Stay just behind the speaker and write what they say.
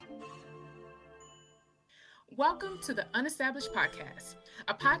Welcome to the Unestablished Podcast,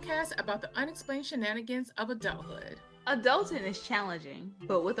 a podcast about the unexplained shenanigans of adulthood. Adulting is challenging,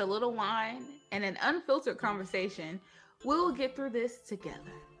 but with a little wine and an unfiltered conversation, we will get through this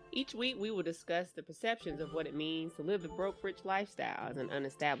together. Each week, we will discuss the perceptions of what it means to live the broke-rich lifestyle as an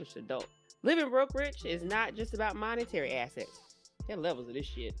unestablished adult. Living broke-rich is not just about monetary assets. There are levels of this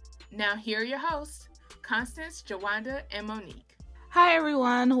shit. Now, here are your hosts, Constance, Jawanda, and Monique. Hi,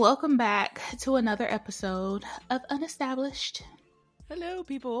 everyone. Welcome back to another episode of Unestablished. Hello,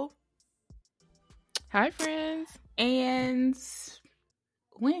 people. Hi, friends. And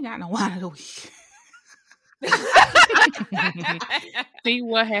we ain't got no wine of the week. See,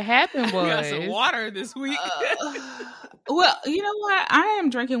 what had happened was... We got some water this week. Well, you know what? I am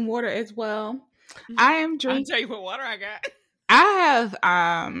drinking water as well. I'll tell you what water I got. I have,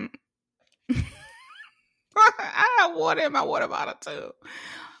 I have water in my water bottle too.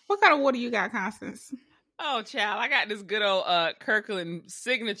 What kind of water you got, Constance? Oh, child, I got this good old Kirkland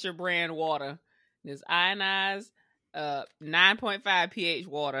signature brand water. This ionized 9.5 pH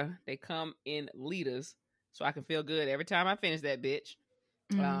water. They come in liters, so I can feel good every time I finish that bitch.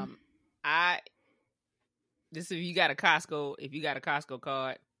 If you got a Costco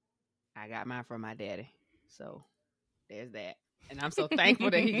card, I got mine from my daddy. So there's that. And I'm so thankful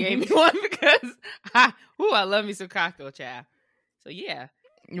that he gave me one because I love me some Costco, child. So yeah.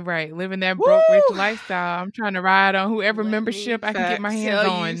 Right, living that broke rich lifestyle. I'm trying to ride on whoever membership I can get my hands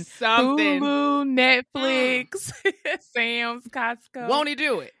on. Something. Hulu, Netflix, Sam's, Costco. Won't he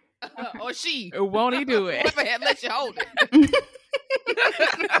do it? Or she? Won't he do it? Whoever had let you hold it.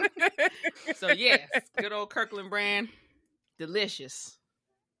 So yes, good old Kirkland brand, delicious.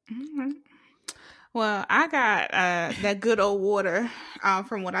 Mm-hmm. Well, I got that good old water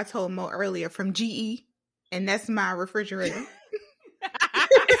from what I told Mo earlier from GE, and that's my refrigerator.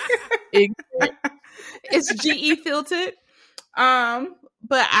 It's GE filtered,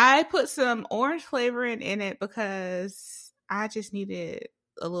 but I put some orange flavoring in it because I just needed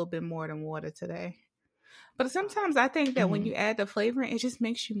a little bit more than water today. But sometimes I think that when you add the flavoring, it just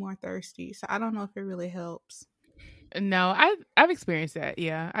makes you more thirsty. So I don't know if it really helps. No, I've experienced that.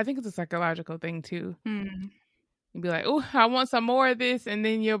 Yeah, I think it's a psychological thing too. You'd be like, "Oh, I want some more of this," and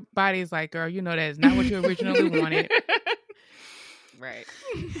then your body's like, "Girl, you know that is not what you originally wanted." Right.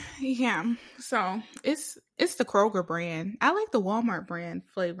 Yeah. So it's the Kroger brand. I like the Walmart brand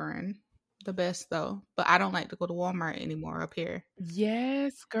flavoring the best though, but I don't like to go to Walmart anymore up here.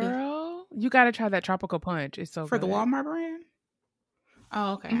 Yes, girl. You got to try that tropical punch. It's so for good. The Walmart brand.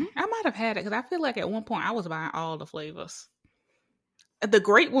 Oh, okay. Mm-hmm. I might have had it because I feel like at one point I was buying all the flavors. The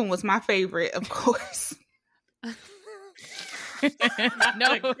great one was my favorite, of course.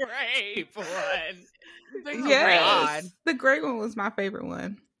 No, great one. Yes, the great one was my favorite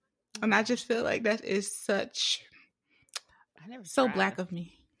one, and I just feel like that is such black of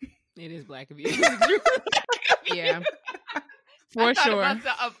me. It is black of you. Yeah, for sure.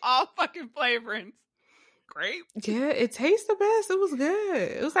 Of all fucking flavorings. Great. Yeah, it tastes the best. It was good.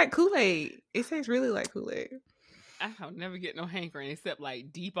 It was like Kool-Aid. It tastes really like Kool-Aid. I'll never get no hankering except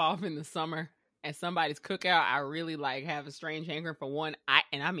like deep off in the summer and somebody's cookout. I really like have a strange hankering for one.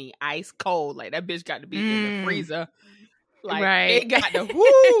 I mean ice cold. Like that bitch got to be in the freezer. Like it got to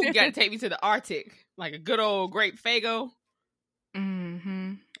you got to take me to the Arctic. Like a good old grape Faygo.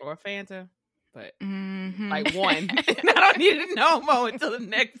 Or a Fanta. But like one. And I don't need it no more until the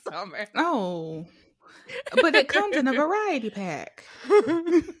next summer. Oh. But it comes in a variety pack.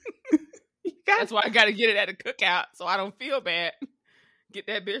 That's why I got to get it at the cookout so I don't feel bad. Get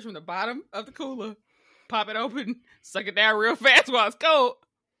that bitch from the bottom of the cooler, pop it open, suck it down real fast while it's cold.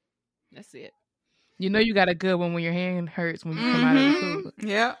 That's it. You know you got a good one when your hand hurts when you come out of the cooler.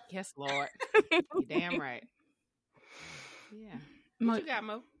 Yep. Yes, Lord. You're damn right. Yeah. What you got,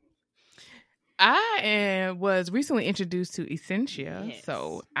 Mo? I was recently introduced to Essentia, yes.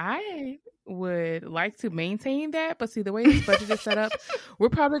 So I would like to maintain that. But see, the way this budget is set up, we're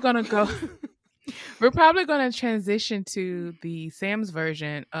probably going to transition to the Sam's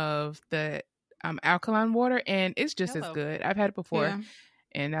version of the alkaline water, and it's just as good. I've had it before,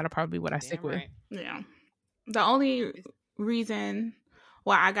 and that'll probably be what I stick with. Yeah. The only reason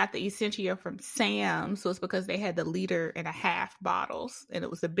why I got the Essentia from Sam's was because they had the 1.5 liter bottles, and it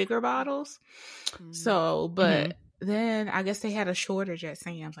was the bigger bottles. So, but then I guess they had a shortage at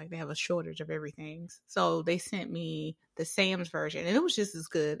Sam's. Like they have a shortage of everything. So they sent me the Sam's version, and it was just as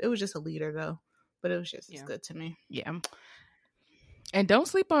good. It was just 1 liter though, but it was just as good to me. Yeah. And don't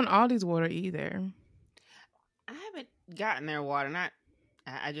sleep on Aldi's water either. I haven't gotten their water.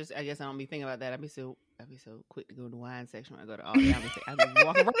 I guess I don't be thinking about that. I'd be so quick to go to the wine section when I go to Aldi. I'd be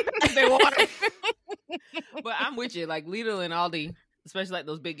walking right past their water. But I'm with you. Like Lidl and Aldi, especially like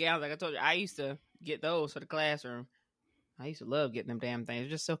those big gowns. Like I told you, I used to get those for the classroom. I used to love getting them damn things.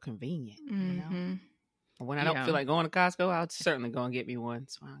 It's just so convenient, you know. When I don't feel like going to Costco, I'll certainly go and get me one.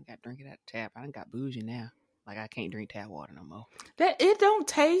 So I don't got to drink it out the tap. I done got bougie now. Like I can't drink tap water no more. That it don't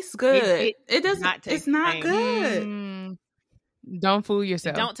taste good. It doesn't. Not taste. It's not good. Don't fool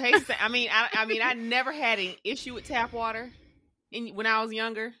yourself. It don't taste. I mean, I never had an issue with tap water when I was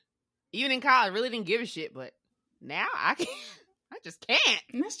younger. Even in college, I really didn't give a shit. But now I can't. I just can't.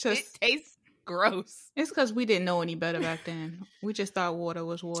 It tastes gross. It's because we didn't know any better back then. We just thought water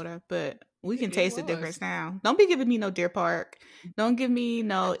was water, but we can taste the difference now. Don't be giving me no Deer Park. Don't give me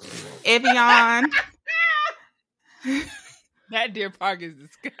no Evian. That Deer Park is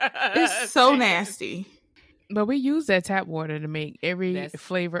disgusting. It's so nasty. But we use that tap water to make every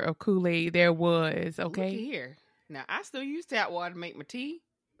flavor of Kool-Aid there was, okay? Look here. Now, I still use tap water to make my tea,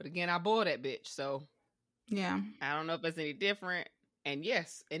 but again, I boil that bitch, so yeah. I don't know if it's any different. And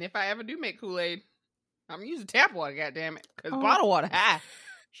yes, and if I ever do make Kool-Aid, I'm using tap water, goddammit, because bottle water,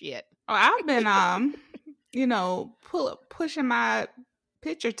 shit. Oh, I've been, pushing my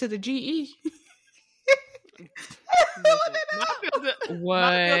picture to the GE.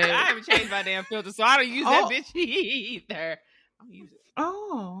 I haven't changed my damn filter, so I don't use that bitch either. I don't use it.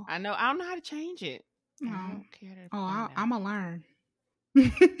 Oh, I know. I don't know how to change it. I don't care. I'm gonna learn.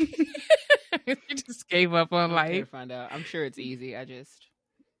 You just gave up on life. To find out. I'm sure it's easy. I just.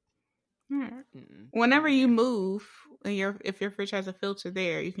 Whenever you move, and if your fridge has a filter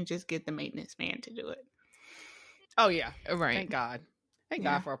there, you can just get the maintenance man to do it. Oh yeah, right. Thank God. Thank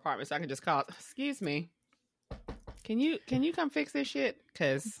God for apartments. So I can just call. Excuse me. Can you come fix this shit?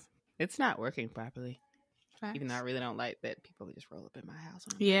 Because it's not working properly. Facts. Even though I really don't like that people just roll up in my house.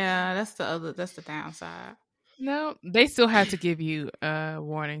 Yeah, that's the downside. No, they still have to give you a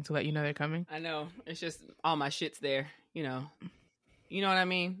warning to let you know they're coming. I know. It's just all my shit's there. You know what I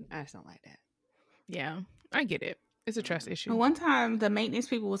mean? I just don't like that. Yeah, I get it. It's a trust issue. One time, the maintenance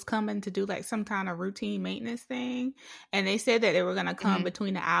people was coming to do like some kind of routine maintenance thing, and they said that they were going to come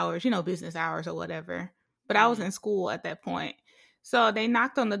between the hours, business hours or whatever. But I was in school at that point. So they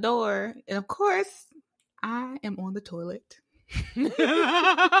knocked on the door. And of course, I am on the toilet. So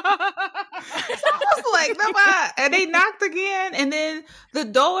I was like, no, and they knocked again. And then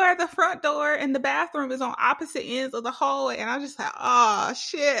the front door and the bathroom is on opposite ends of the hallway. And I was just like, oh,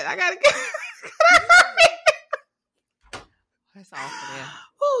 shit. I got to get That's awful, man.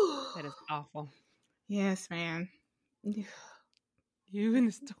 That is awful. Yes, man. You in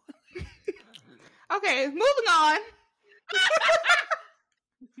the toilet. Okay, moving on.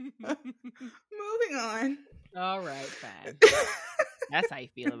 Moving on. All right, fine. That's how you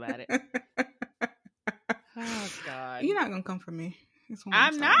feel about it. Oh, God. You're not going to come for me.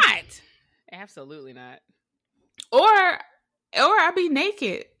 I'm not. Absolutely not. Or I be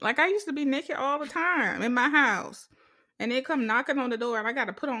naked. Like, I used to be naked all the time in my house. And they come knocking on the door and I got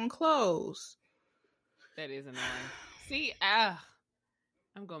to put on clothes. That is annoying. See, I'm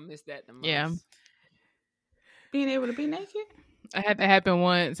going to miss that the most. Yeah. Being able to be naked? I had that happen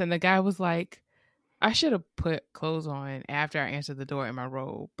once, and the guy was like, I should have put clothes on after I answered the door in my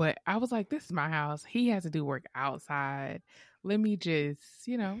robe. But I was like, this is my house. He has to do work outside. Let me just,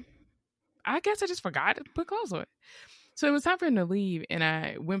 I guess I just forgot to put clothes on. So it was time for him to leave, and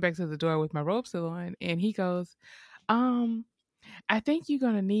I went back to the door with my robe still on, and he goes, I think you're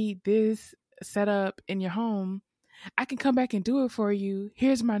going to need this set up in your home. I can come back and do it for you.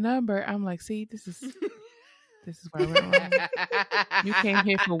 Here's my number. I'm like, see, this is where I went wrong. You came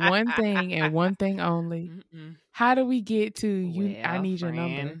here for one thing and one thing only. How do we get to you? Well, I need your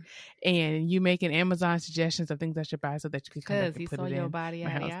number. And you making Amazon suggestions of things I should buy so that you can come back and put it in. Because he saw your body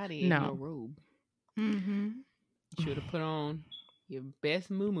out in your robe. Mm-hmm. You should have put on your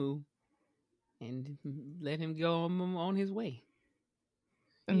best moo-moo and let him go on his way.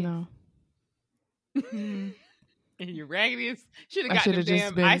 No. And your raggediest should have got them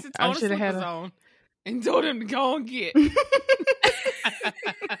damn isotonic slippers on and told him to go and get.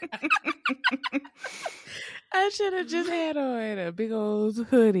 I should have just had on a big old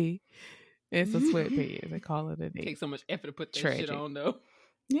hoodie and some sweatpants and call it a day. It takes so much effort to put that shit on, though.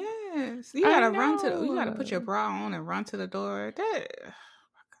 Yes, you gotta you gotta put your bra on and run to the door. Oh my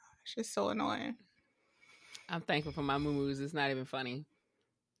gosh, it's so annoying. I'm thankful for my moo-moos. It's not even funny.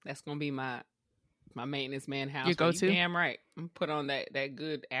 That's gonna be my maintenance man house. You go to? Damn right. I'm put on that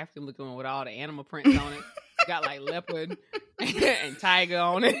good African looking one with all the animal prints on it. Got like leopard and tiger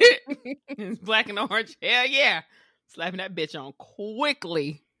on it. It's black and orange. Hell yeah. Slapping that bitch on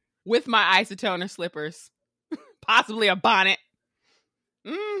quickly with my isotoner slippers. Possibly a bonnet.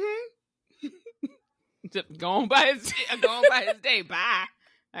 Mm-hmm. Just go on by his day. Bye.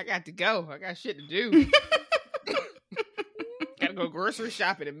 I got to go. I got shit to do. Gotta go grocery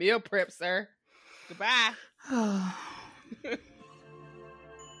shopping and meal prep, sir. Goodbye.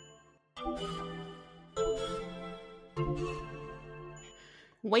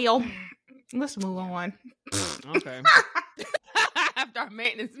 Well, let's move on. Okay. After our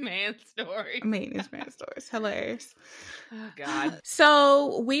maintenance man story. Maintenance man stories. Hilarious. Oh, God.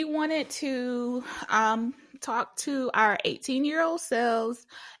 So we wanted to talk to our 18-year-old selves,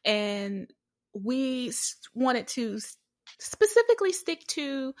 and we wanted to specifically stick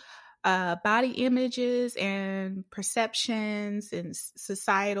to body images and perceptions and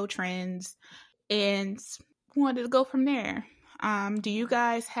societal trends, and wanted to go from there. Do you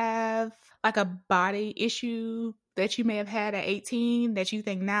guys have like a body issue that you may have had at 18 that you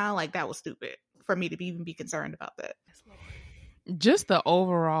think now, like, that was stupid for me to even be concerned about that? Just the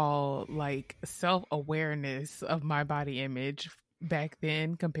overall like self-awareness of my body image back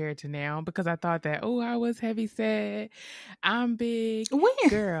then compared to now, because I thought that, oh, I was heavy set, I'm big. When?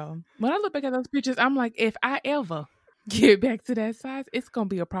 Girl, when I look back at those pictures, I'm like, if I ever get back to that size, it's gonna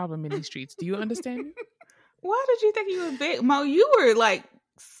be a problem in these streets. Do you understand me? Why did you think you were big, Mo? You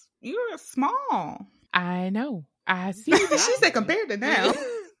were small. I know. I see. She said compared to now.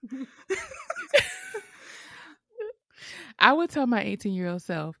 I would tell my 18-year-old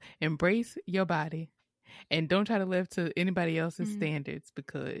self, embrace your body and don't try to live to anybody else's standards,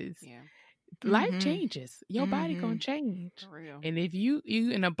 because life changes. Your body gonna change. For real. And if you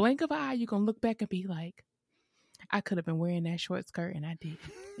in a blink of an eye, you're gonna look back and be like, I could have been wearing that short skirt and I didn't.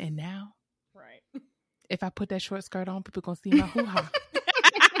 And now, right, if I put that short skirt on, people gonna see my hoo-ha.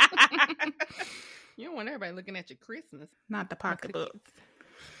 You don't want everybody looking at your Christmas. Not the pocketbook.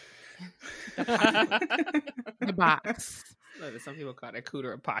 The box. Some people call that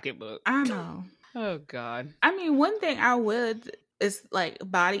cooter a pocketbook. I know. Oh, God. I mean, one thing I would is like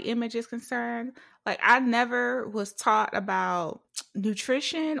body image is concerned. Like, I never was taught about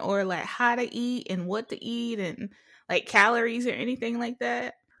nutrition or like how to eat and what to eat and like calories or anything like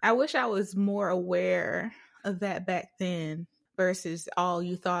that. I wish I was more aware of that back then, versus all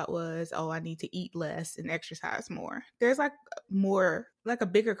you thought was, oh, I need to eat less and exercise more. There's like more, like a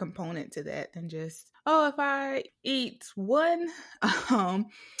bigger component to that than just, oh, if I eat one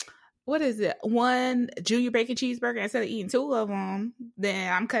junior bacon cheeseburger instead of eating two of them,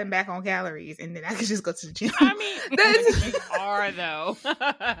 then I'm cutting back on calories and then I can just go to the gym. I mean, you are though.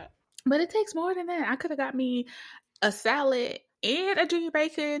 But it takes more than that. I could have got me a salad and a junior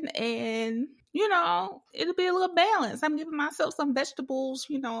bacon, and you know, it'll be a little balance. I'm giving myself some vegetables,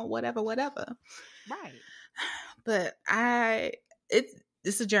 you know, whatever. Right. But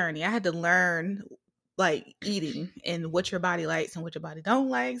it's a journey. I had to learn like eating and what your body likes and what your body don't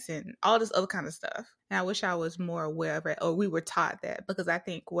likes and all this other kind of stuff. And I wish I was more aware of it, or we were taught that, because I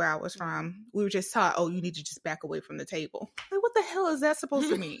think where I was from, we were just taught, oh, you need to just back away from the table. Like, what the hell is that supposed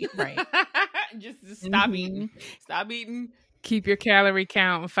to mean? Right. Just stop eating. Stop eating. Keep your calorie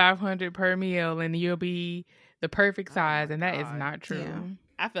count 500 per meal and you'll be the perfect size. And that is not true. Yeah.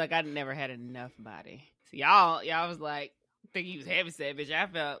 I feel like I never had enough body. So y'all was like, think he was heavy set, bitch. I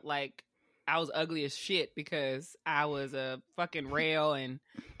felt like I was ugly as shit because I was a fucking rail and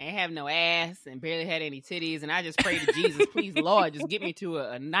ain't have no ass and barely had any titties. And I just prayed to Jesus, please, Lord, just get me to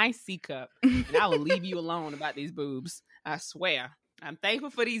a nice C cup and I will leave you alone about these boobs. I swear. I'm thankful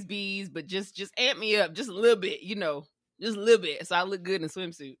for these bees, but just amp me up just a little bit, you know. Just a little bit, so I look good in a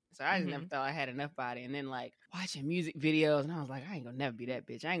swimsuit. So I just never thought I had enough body. And then, like, watching music videos, and I was like, I ain't gonna never be that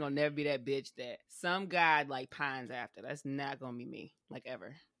bitch. I ain't gonna never be that bitch that some guy, like, pines after. That's not gonna be me, like,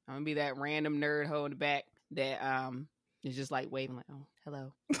 ever. I'm gonna be that random nerd hoe in the back that is just, like, waving, like, oh,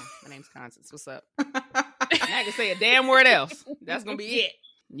 hello. My name's Constance. What's up? And I can say a damn word else. That's gonna be it.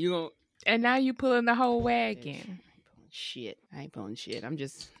 You gonna... And now you pulling the whole wagon. I ain't pulling shit. I'm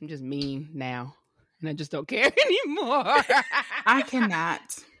just mean now. And I just don't care anymore. I cannot.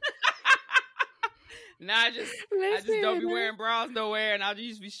 No, I just don't be wearing bras nowhere, and I'll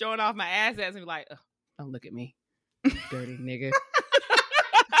just be showing off my ass and be like, oh, don't look at me, dirty nigga.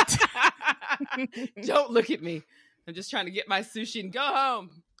 Don't look at me. I'm just trying to get my sushi and go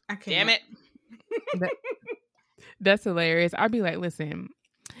home. I can't. Damn it. That's hilarious. I'd be like, listen,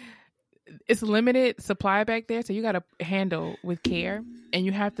 it's limited supply back there, so you got to handle with care, and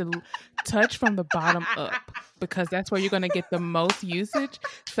you have to touch from the bottom up because that's where you're going to get the most usage.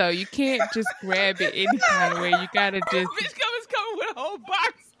 So you can't just grab it any kind of way. You got to just... Bitch coming with a whole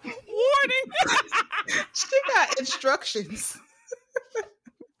box. Warning. She got instructions.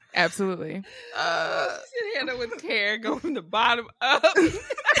 Absolutely. Handle with care, go from the bottom up.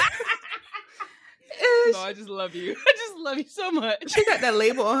 I just love you. I just love you so much. She got that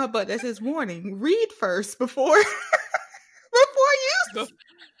label on her butt that says "Warning: Read first before use."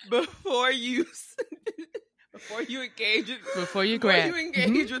 Before use. Before you engage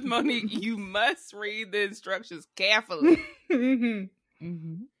with Monique, you must read the instructions carefully.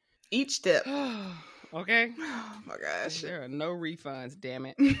 Each step. Okay. Oh my gosh. There are no refunds, damn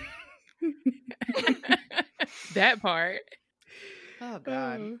it. That part. Oh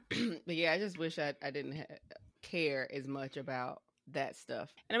God. But yeah, I just wish I didn't care as much about that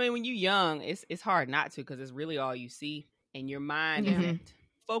stuff. And I mean, when you're young, it's hard not to, because it's really all you see, and your mind isn't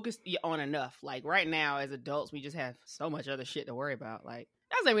focused on enough. Like right now, as adults, we just have so much other shit to worry about. Like,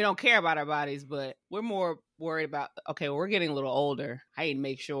 not saying we don't care about our bodies, but we're more worried about, okay, well, we're getting a little older. I need to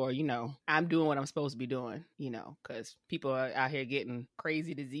make sure, I'm doing what I'm supposed to be doing, because people are out here getting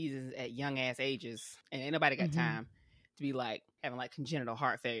crazy diseases at young ass ages, and ain't nobody got time to be like having like congenital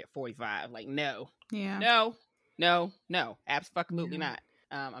heart failure at 45. Like, no. Yeah. No, absolutely not.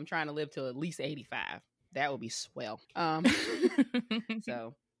 I'm trying to live till at least 85. That would be swell.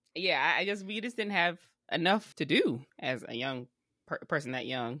 So yeah, we just didn't have enough to do as a young person that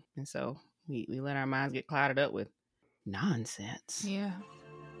young, and so we let our minds get clouded up with nonsense. Yeah.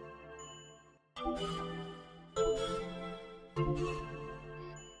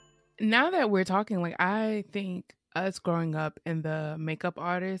 Now that we're talking, like, I think us growing up in the makeup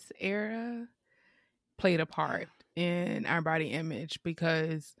artist era played a part in our body image,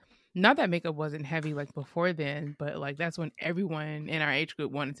 because not that makeup wasn't heavy like before then, but like that's when everyone in our age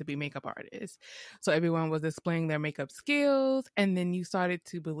group wanted to be makeup artists. So everyone was displaying their makeup skills, and then you started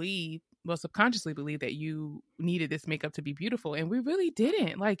to subconsciously believe that you needed this makeup to be beautiful, and we really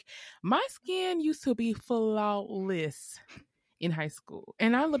didn't. Like, my skin used to be flawless in high school,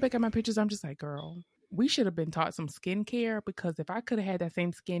 and I look back at my pictures, I'm just like, girl, we should have been taught some skincare, because if I could have had that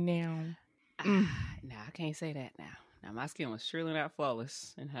same skin now. No, I can't say that now. Now, my skin was surely not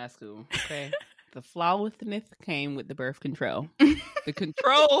flawless in high school, okay? The flawlessness came with the birth control. The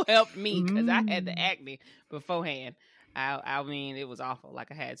control helped me, because I had the acne beforehand. I mean, it was awful.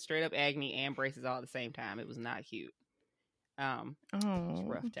 Like, I had straight up acne and braces all at the same time. It was not cute. It was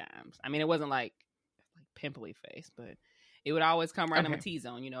rough times. I mean, it wasn't like pimply face, but it would always come right on my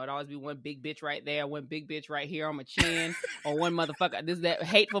T-zone. It'd always be one big bitch right there, one big bitch right here on my chin, or one motherfucker, that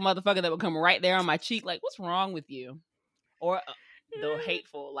hateful motherfucker that would come right there on my cheek. Like, what's wrong with you? Or the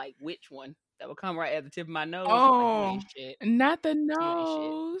hateful, like, witch one that would come right at the tip of my nose. Oh, like, you ain't shit. Not the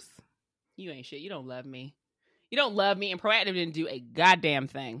nose. You ain't shit. You don't love me. You don't love me. And Proactiv didn't do a goddamn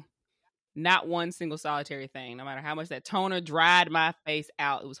thing. Not one single solitary thing. No matter how much that toner dried my face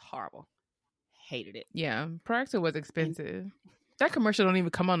out, it was horrible. Hated it. Yeah, Proactiv was expensive. That commercial don't even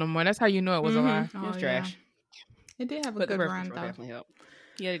come on no more. That's how you know it was a lie. It was trash. It did have a good run, though. Definitely helped.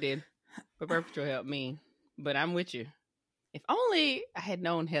 Yeah, it did. But Birth Control helped me. But I'm with you. If only I had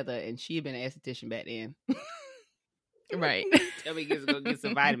known Heather and she had been an esthetician back then. Right. Tell me to go get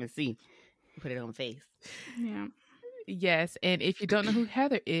some vitamin C. Put it on the face. Yeah. Yes, and if you don't know who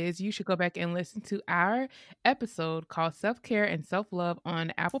Heather is, you should go back and listen to our episode called Self-Care and Self-Love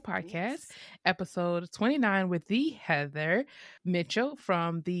on Apple Podcasts, episode 29 with the Heather Mitchell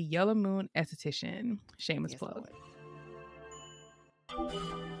from the Yellow Moon Esthetician. Shameless plug.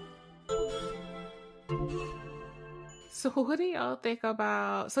 So what do y'all think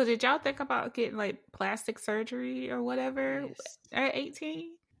about, did y'all think about getting like plastic surgery or whatever at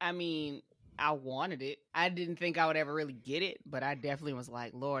 18? I mean, I wanted it. I didn't think I would ever really get it, but I definitely was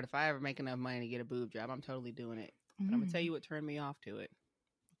like, Lord, if I ever make enough money to get a boob job, I'm totally doing it. But I'm going to tell you what turned me off to it.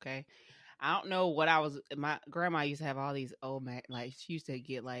 Okay. I don't know what my grandma used to have all these old, like, she used to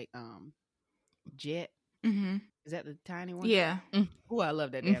get like, Jet. Mm-hmm. Is that the tiny one? Yeah. Oh, I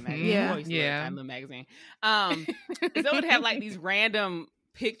love that damn magazine. Yeah. I always love Tiny Little Magazine. So it would have like these random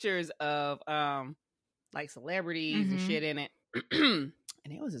pictures of like celebrities and shit in it.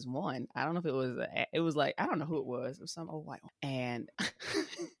 And it was this one. I don't know if it was like, I don't know who it was. It was some old white one. And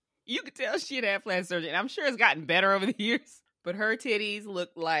you could tell she had had plastic surgery. And I'm sure it's gotten better over the years. But her titties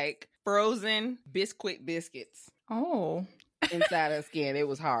looked like frozen Bisquick biscuits. Oh. Inside her skin. It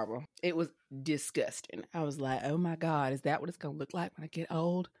was horrible. It was disgusting. I was like, oh my God, is that what it's going to look like when I get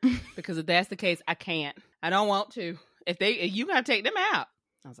old? Because if that's the case, I can't. I don't want to. If you got to take them out.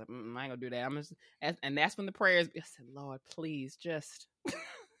 I was like, I ain't going to do that. And that's when the prayers, I said, Lord, please just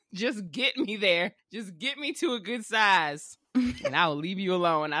get me there. Just get me to a good size. And I will leave you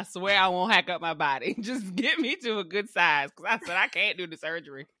alone. I swear I won't hack up my body. Just get me to a good size. Because I said, I can't do the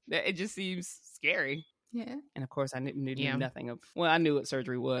surgery. It just seems scary. Yeah. And of course, I knew nothing of, well, I knew what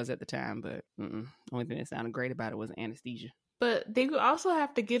surgery was at the time, but only thing that sounded great about it was anesthesia. But they also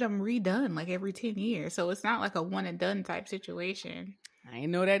have to get them redone like every 10 years. So it's not like a one and done type situation. I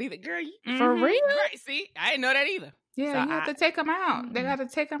didn't know that either. Girl, For real? Right, see? I didn't know that either. Yeah, So you have to take them out. They got to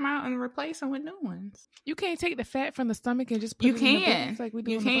take them out and replace them with new ones. You can't take the fat from the stomach and just put You it in the can. boobs like we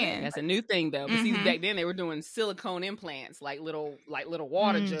do You in the can. butt? That's a new thing, though. But see, back then they were doing silicone implants, like little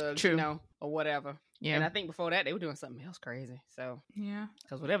water jugs, true. you know, or whatever. Yeah. And I think before that they were doing something else crazy. So Yeah.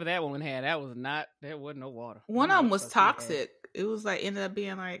 because whatever that woman had, there wasn't no water. One of them was That's what she had. toxic. It was like ended up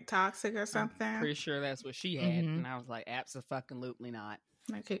being like toxic or something. Pretty sure that's what she had, Mhm. and I was like, absolutely not.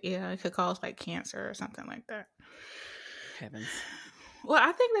 Like it could cause like cancer or something like that. Heavens. Well,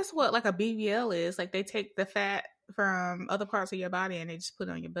 I think that's what like a BBL is. Like they take the fat from other parts of your body and they just put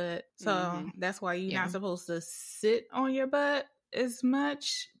it on your butt. So that's why you're Yeah. not supposed to sit on your butt as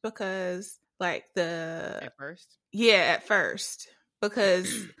much because like At first. at first.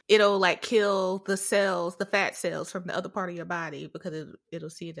 Because it'll like kill the cells, the fat cells from the other part of your body because it'll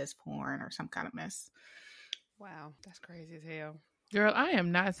see it as foreign or some kind of mess. Wow, that's crazy as hell. Girl, I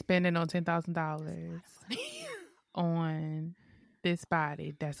am not spending on $10,000 on this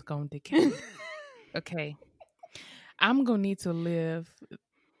body that's going to decay. Okay. I'm going to need to live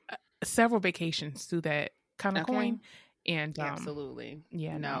several vacations through that kind of Okay. coin. And Absolutely.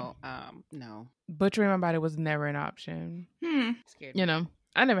 yeah, No. butchering my body was never an option. Scared You know,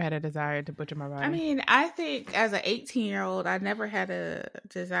 I never had a desire to butcher my body. I mean, I think as an 18-year-old, I never had a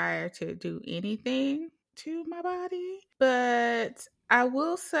desire to do anything to my body. But I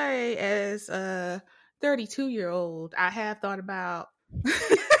will say as a 32-year-old, I have thought about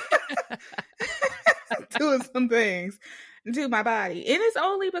doing some things to my body. And it's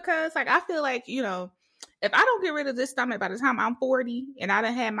only because like I feel like, you know, if I don't get rid of this stomach by the time I'm 40 and I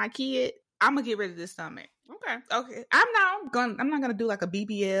done had my kid, I'm gonna get rid of this stomach. Okay. I'm not gonna do like a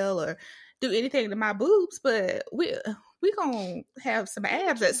BBL or do anything to my boobs, but we gonna have some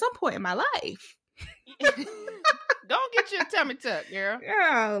abs at some point in my life. Don't get your tummy tuck, girl.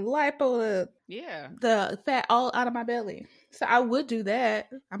 Yeah, lipo Yeah. the fat all out of my belly. So I would do that.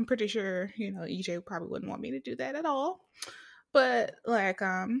 I'm pretty sure, you know, EJ probably wouldn't want me to do that at all. But like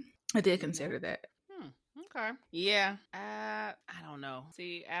I did consider that. Okay. Yeah. I don't know.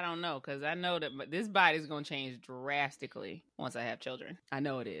 See, I don't know because I know that this body's gonna change drastically once I have children. I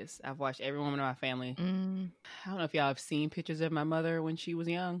know it is. I've watched every woman in my family. I don't know if y'all have seen pictures of my mother when she was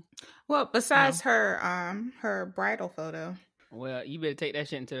young. Well, besides her bridal photo. Well, you better take that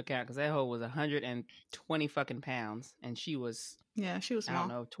shit into account because that hoe was 120 fucking pounds, and she was Yeah, she was I small.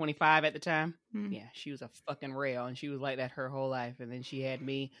 don't know 25 at the time. Mm. Yeah, she was a fucking rail, and she was like that her whole life. And then she had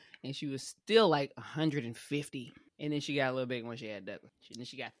me, and she was still like 150. And then she got a little big when she had Douglas. Then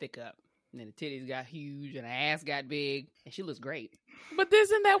she got thick up, and then the titties got huge, and her ass got big, and she looks great. but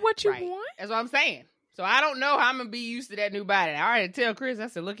isn't that what you Right. want? That's what I'm saying. So I don't know how I'm gonna be used to that new body. I already tell Chris. I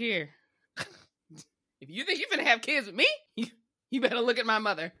said, look here, if you think you're gonna have kids with me, you better look at my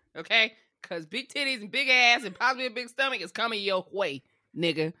mother, okay? Because big titties and big ass and possibly a big stomach is coming your way,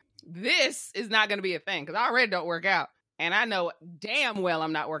 nigga. This is not going to be a thing because I already don't work out. And I know damn well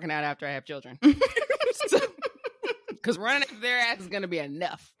I'm not working out after I have children. Because running after their ass is going to be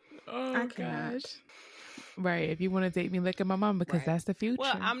enough. Oh, I cannot. Right. If you want to take me, look at my mom because Right. that's the future.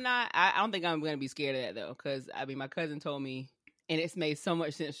 Well, I'm not. I don't think I'm going to be scared of that, though. Because, I mean, my cousin told me, and it's made so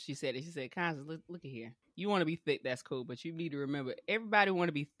much sense. She said it. She said, Constance, look at here. You want to be thick, that's cool. But you need to remember, everybody want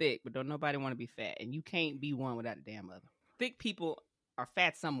to be thick, but don't nobody want to be fat. And you can't be one without a damn other. Thick people are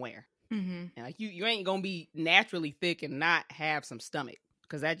fat somewhere. Mm-hmm. And like you ain't gonna be naturally thick and not have some stomach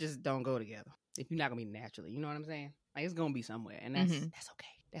because that just don't go together. If you're not gonna be naturally, you know what I'm saying? Like it's gonna be somewhere, and that's okay.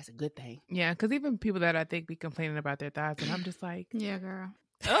 That's a good thing. yeah, because even people that I think be complaining about their thighs, and I'm just like, Yeah, girl.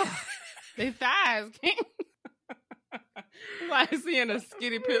 Oh, they thighs. It's like seeing a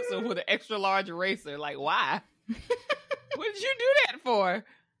skinny pencil with an extra large eraser. Like why? What did you do that for?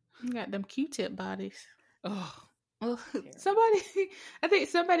 You got them Q-tip bodies. Oh, Well, I think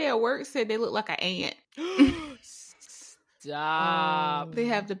somebody at work said they look like an ant. stop. They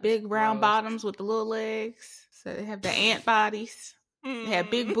have the big round gross. bottoms with the little legs. So they have the ant bodies. They have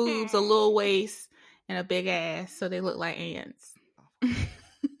big boobs, a little waist, and a big ass. So they look like ants.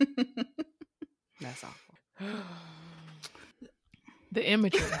 That's awful. the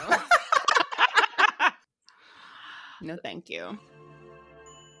imagery. No, thank you.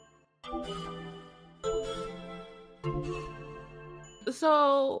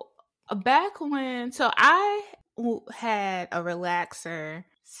 So back when, I had a relaxer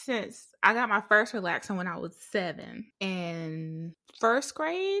since I got my first relaxer when I was 7 in first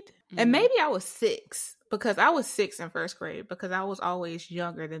grade. And maybe I was 6 because I was 6 in first grade because I was always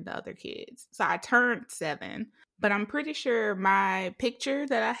younger than the other kids. So I turned 7, but I'm pretty sure my picture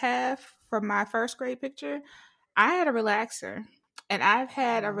that I have from my first grade picture, I had a relaxer. And I've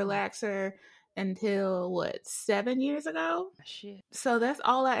had a relaxer until 7 years ago. Shit. So that's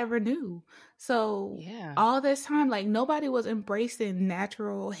all I ever knew. So Yeah. all this time, like, nobody was embracing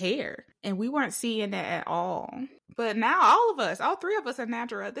natural hair, and we weren't seeing that at all. But now all three of us are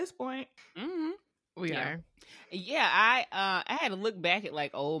natural at this point. Mm-hmm. We Yeah. are. Yeah, I had to look back at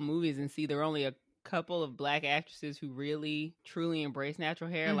like old movies and see there were only a couple of black actresses who really truly embrace natural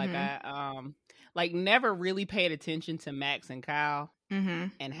hair. Like I never really paid attention to Max and Kyle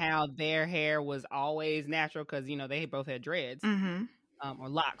and how their hair was always natural because they both had dreads or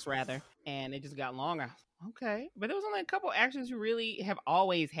locks rather, and it just got longer. Okay, but there was only a couple actors who really have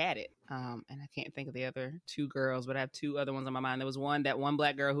always had it. And I can't think of the other two girls, but I have two other ones on my mind. There was one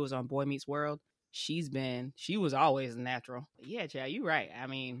black girl who was on Boy Meets World. She was always natural. But yeah, child, you right. I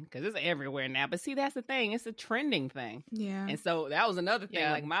mean, because it's everywhere now. But see, that's the thing. It's a trending thing. Yeah. And so that was another thing.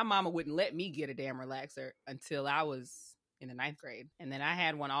 Yeah. Like my mama wouldn't let me get a damn relaxer until I was in the 9th grade. And then I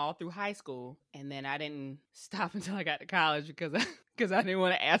had one all through high school. And then I didn't stop until I got to college because I didn't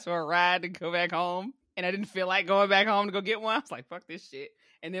want to ask for a ride to go back home. And I didn't feel like going back home to go get one. I was like, fuck this shit.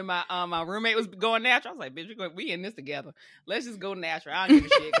 And then my roommate was going natural. I was like, bitch, we in this together. Let's just go natural. I don't give a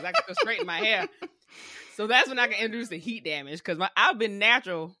shit because I can straighten my hair. So that's when I can introduce the heat damage because I've been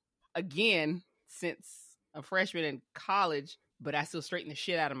natural again since a freshman in college, but I still straighten the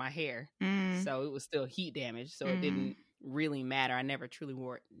shit out of my hair. So it was still heat damage. So it didn't really matter. I never truly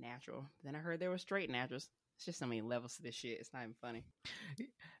wore it natural. Then I heard there were straight naturals. It's just so many levels to this shit. It's not even funny.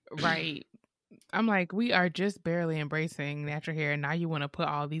 Right. I'm like, we are just barely embracing natural hair, and now you want to put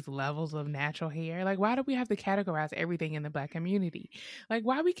all these levels of natural hair. Like, why do we have to categorize everything in the black community? Like,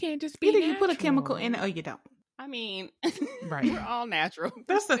 why we can't just be Either natural? you put a chemical in it or you don't. I mean, Right. we're all natural.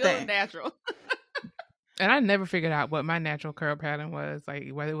 That's the Still thing. natural. And I never figured out what my natural curl pattern was, like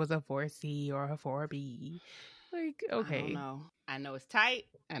whether it was a 4C or a 4B. Like, okay. I don't know. I know it's tight.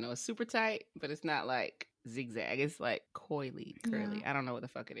 I know it's super tight, but it's not like zigzag. It's like coily, curly. Yeah. I don't know what the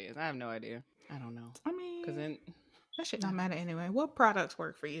fuck it is. I have no idea. I don't know. I mean, Because then, that shit don't matter anyway. What products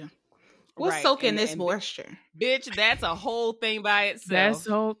work for you? What's right, soaking and- this and moisture? bitch, that's a whole thing by itself. That's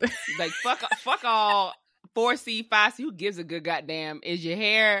whole Like fuck all 4C, 5C. Who gives a good goddamn? Is your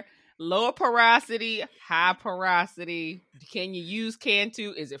hair lower porosity, high porosity? Can you use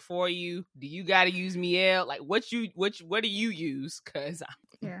Cantu? Is it for you? Do you got to use Miel? Like what do you use? Cause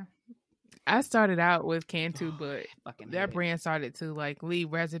Yeah. I started out with Cantu, but fucking that brand started to like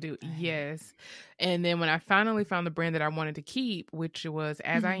leave residue. Yes. And then when I finally found the brand that I wanted to keep, which was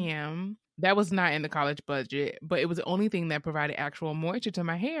As I Am, that was not in the college budget, but it was the only thing that provided actual moisture to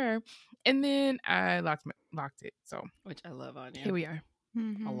my hair. And then I locked it. So which I love on you. here we are.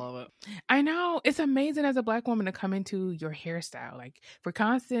 I love it. I know. It's amazing as a black woman to come into your hairstyle. Like for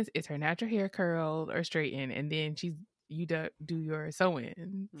Constance, it's her natural hair curled or straightened, and then you do your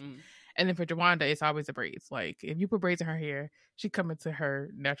sewing. And then for Jawanda, it's always the braids. Like if you put braids in her hair, she come into her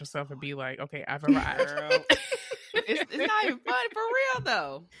natural self and be like, "Okay, I've arrived." Girl. It's not even funny for real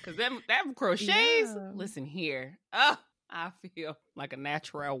though, because them crochets. Yeah. Listen here, I feel like a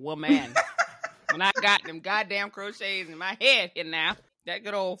natural woman when I got them goddamn crochets in my head here now. That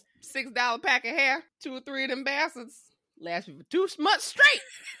good old $6 pack of hair, 2 or 3 of them bastards last me for 2 months straight.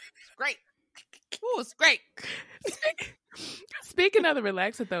 It's great. Ooh, it's great. Speaking of the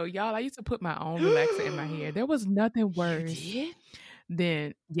relaxer, though, y'all, I used to put my own relaxer in my hair. There was nothing worse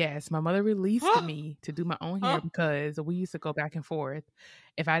than, yes, my mother released me to do my own hair because we used to go back and forth.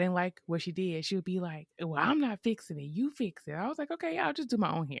 If I didn't like what she did, she would be like, "Well, I'm not fixing it. You fix it." I was like, "Okay, I'll just do my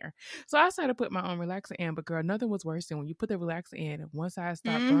own hair." So I started to put my own relaxer in. But girl, nothing was worse than when you put the relaxer in, one side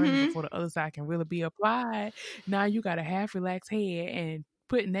stopped burning before the other side can really be applied. Now you got a half relaxed head, and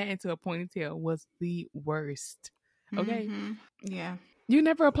putting that into a ponytail was the worst. Okay. Yeah. You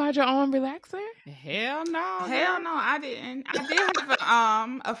never applied your own relaxer? Hell no. Hell no, I didn't. I did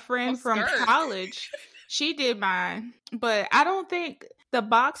have a friend from skirt. college. She did mine, but I don't think the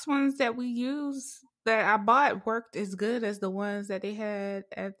box ones that we use that I bought worked as good as the ones that they had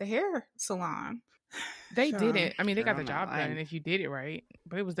at the hair salon. They So, didn't. I mean, they got girl, the no, job I- done if you did it right,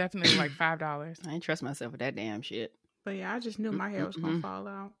 but it was definitely like $5. I ain't trust myself with that damn shit. But yeah, I just knew my hair was gonna fall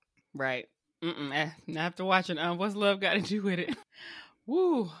out. Right. After watching What's Love Got to Do with It?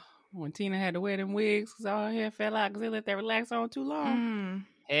 Woo. When Tina had to wear them wigs because all her hair fell out because they let that relax on too long.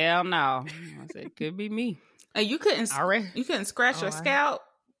 Hell no. I said, could be me. And you couldn't scratch your scalp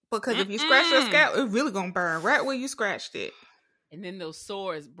because if you scratch your scalp, it's really gonna burn right where you scratched it. And then those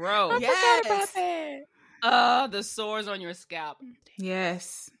sores, bro. I forgot about that. The sores on your scalp.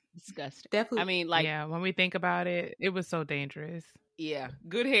 Yes. Disgusting. Definitely. I mean, like, yeah, when we think about it, it was so dangerous. yeah,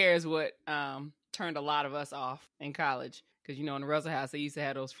 good hair is what turned a lot of us off in college. Because, you know, in the Russell House, they used to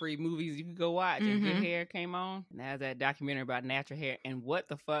have those free movies you could go watch, and Good Hair came on. And there's that documentary about natural hair and what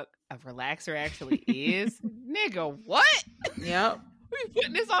the fuck a relaxer actually is. Nigga, what? Yep. We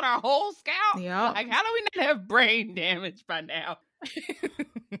putting this on our whole scalp? Yep. Like, how do we not have brain damage by now?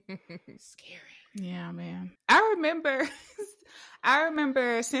 Scary. Yeah, man. I remember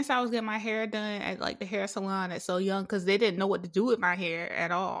since I was getting my hair done at like the hair salon at So Young, because they didn't know what to do with my hair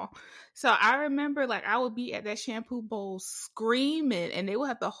at all. So I remember like I would be at that shampoo bowl screaming, and they would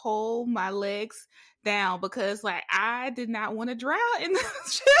have to hold my legs down because like I did not want to drown in the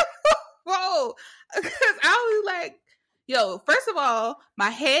shampoo bowl. Because I was like, yo, first of all, my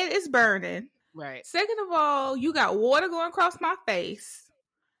head is burning. Right. Second of all, you got water going across my face.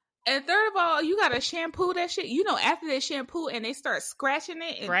 And third of all, you gotta shampoo that shit. You know, after they shampoo and they start scratching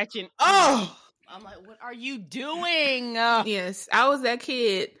it. Scratching. Oh! I'm like, what are you doing? Yes, I was that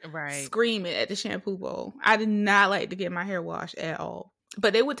kid Right. screaming at the shampoo bowl. I did not like to get my hair washed at all.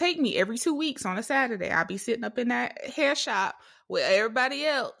 But they would take me every 2 weeks on a Saturday. I'd be sitting up in that hair shop with everybody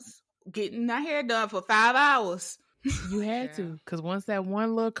else getting my hair done for 5 hours. You had to, because once that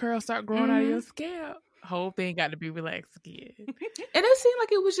one little curl start growing out of your scalp, whole thing got to be relaxed again. And it seemed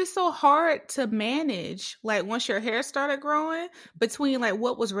like it was just so hard to manage, like once your hair started growing, between like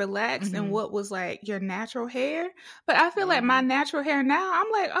what was relaxed and what was like your natural hair. But I feel like my natural hair now,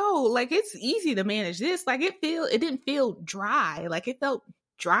 I'm like, oh, like it's easy to manage this. Like it didn't feel dry, like it felt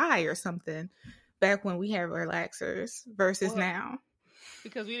dry or something back when we had relaxers versus now.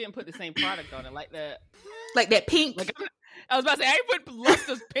 Because we didn't put the same product on it, like that pink. Like, I was about to say, I ain't put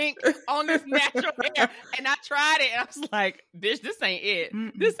Luster's pink on this natural hair, and I tried it, and I was like, bitch, this ain't it.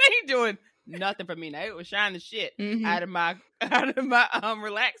 This ain't doing nothing for me. Now it was shining the shit out of my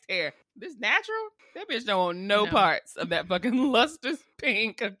relaxed hair. This natural, that bitch don't want no parts of that fucking Luster's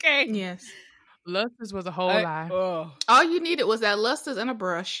pink. Okay. Yes. Luster's was a whole lie. All you needed was that Luster's and a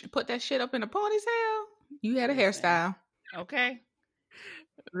brush. Put that shit up in a ponytail. You had a hairstyle. Okay.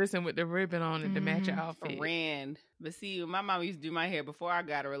 Listen, with the ribbon on it to match your outfit. Rand. But see, when my mom used to do my hair before I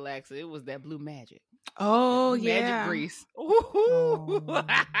got a relaxer, it was that Blue Magic. Oh, Blue Magic grease. Ooh.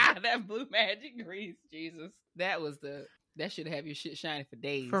 That Blue Magic grease, Jesus. That should have your shit shining for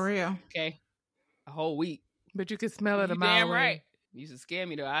days. For real. Okay. A whole week. But you could smell it a You mile damn away. right. You used to scare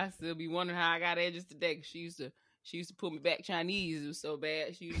me though. I still be wondering how I got edges today. Cause she used to pull me back Chinese. It was so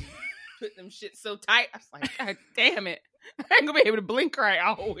bad. She used to put them shit so tight. I was like, God damn it. I ain't gonna be able to blink right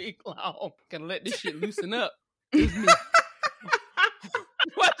all week long. Gotta let this shit loosen up. It's me.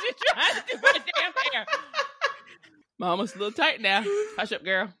 What you trying to do with my damn hair? Mama's a little tight now. Hush up,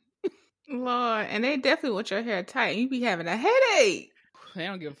 girl. Lord, and they definitely want your hair tight. You be having a headache. They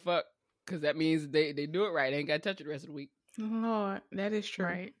don't give a fuck. Cause that means they do it right. They ain't gotta touch it the rest of the week. Lord, that is true.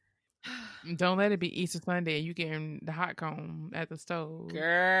 Right. Don't let it be Easter Sunday and you getting the hot comb at the stove.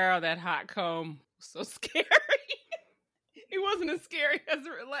 Girl, that hot comb was so scary. It wasn't as scary as a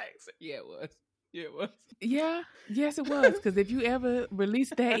relaxer. Yeah, it was. Yeah. Yes, it was. Because if you ever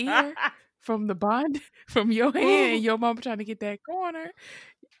release that ear from the bond from your hand and your mama trying to get that corner,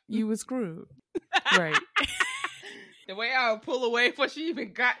 you was screwed. Right. The way I would pull away before she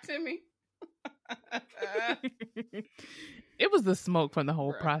even got to me. It was the smoke from the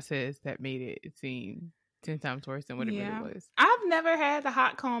whole process that made it seem 10 times worse than what it really was. I've never had the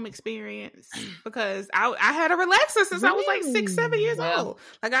hot comb experience because I had a relaxer since I was like 6-7 years old.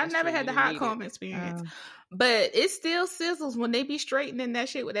 Like I've never had the hot comb experience. But it still sizzles when they be straightening that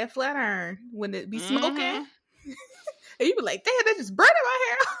shit with that flat iron when it be smoking. And you be like, damn, that just burning my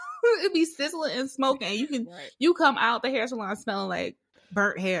hair. It be sizzling and smoking. And you come out the hair salon smelling like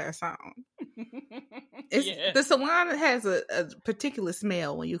burnt hair or something. The salon has a particular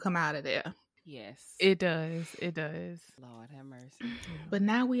smell when you come out of there. Yes. It does. It does. Lord have mercy. But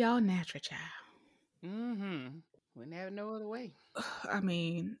now we all natural, child. Wouldn't have no other way. I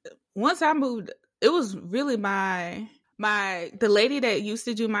mean, once I moved, it was really the lady that used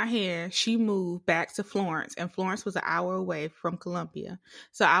to do my hair, she moved back to Florence, and Florence was an hour away from Columbia.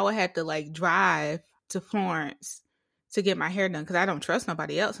 So I would have to like drive to Florence to get my hair done because I don't trust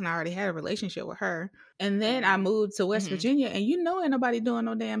nobody else, and I already had a relationship with her. And then I moved to West Virginia, and ain't nobody doing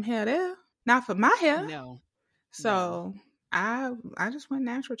no damn hair there. Not for my hair. No. So I just went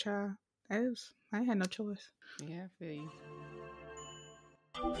natural, child. I had no choice. Yeah, I feel you.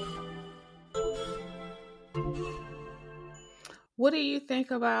 What do you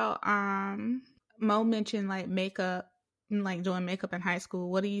think about Mo mentioned like makeup, like doing makeup in high school?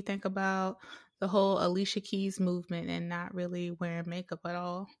 What do you think about the whole Alicia Keys movement and not really wearing makeup at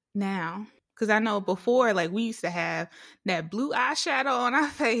all now. Because I know before, like, we used to have that blue eyeshadow on our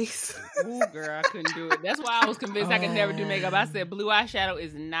face. Ooh, girl, I couldn't do it. That's why I was convinced I could never do makeup. I said blue eyeshadow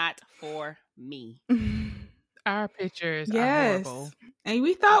is not for me. Our pictures are horrible. And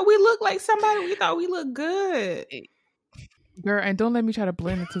we thought we looked like somebody. We thought we looked good. Girl, and don't let me try to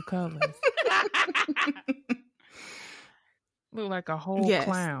blend the two colors. Look like a whole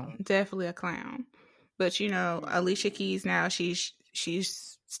clown. Definitely a clown. But, you know, Alicia Keys now, she's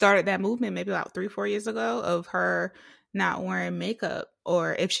started that movement maybe about 3-4 years ago of her not wearing makeup,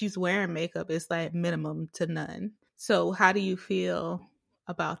 or if she's wearing makeup, it's like minimum to none. So how do you feel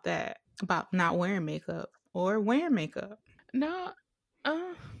about that, about not wearing makeup or wearing makeup? No,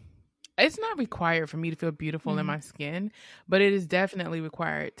 it's not required for me to feel beautiful in my skin, but it is definitely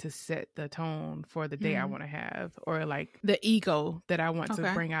required to set the tone for the day I want to have, or like the ego that I want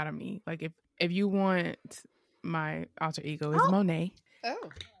to bring out of me. Like if you want, my alter ego is Monet. Oh,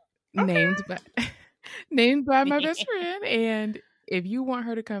 okay. named by my best friend, and if you want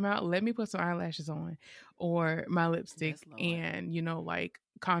her to come out, let me put some eyelashes on or my lipstick and, you know, like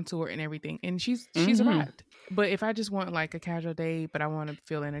contour and everything, and she's arrived. But if I just want like a casual day, but I want to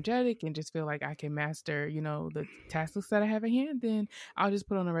feel energetic and just feel like I can master, you know, the tasks that I have at hand, then I'll just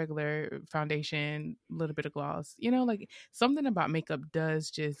put on a regular foundation, a little bit of gloss. You know, like something about makeup does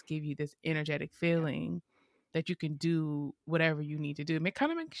just give you this energetic feeling that you can do whatever you need to do. It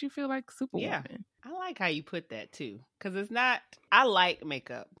kind of makes you feel like Superwoman. Yeah. I like how you put that too. Because it's not, I like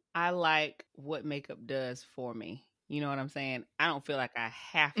makeup. I like what makeup does for me. You know what I'm saying? I don't feel like I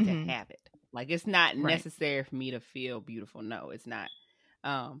have to have it. Like, it's not necessary for me to feel beautiful. No, it's not.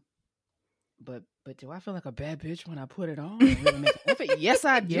 But do I feel like a bad bitch when I put it on? Yes,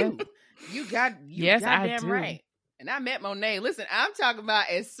 I do. Yes. Goddamn right. And I met Monet. Listen, I'm talking about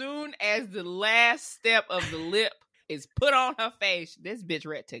as soon as the last step of the lip is put on her face, this bitch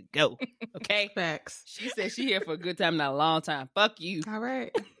ready to go. Okay? Facts. She said she here for a good time, not a long time. Fuck you. All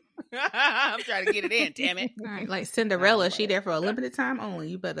right. I'm trying to get it in, damn it. All right. Like Cinderella, she there for a limited time only.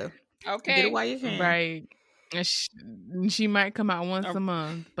 You better get it while you can. Right. And she might come out once a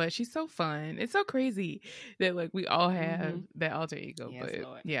month, but she's so fun. It's so crazy that like we all have that alter ego. Yes, but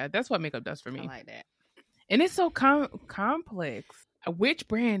Lord. Yeah, that's what makeup does for me. I like that. And it's so complex. Which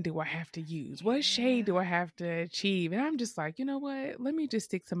brand do I have to use? What shade do I have to achieve? And I'm just like, you know what? Let me just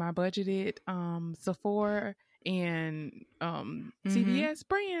stick to my budgeted Sephora and CVS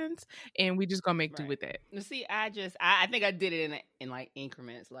brands, and we just gonna make do with that. See, I think I did it in like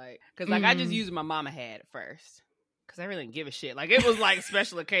increments, like because like I just used my mama had at first because I really didn't give a shit. Like it was like a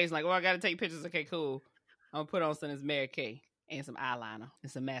special occasion, like, oh, I gotta take pictures. Okay, cool. I'm gonna put on some of this Mary Kay and some eyeliner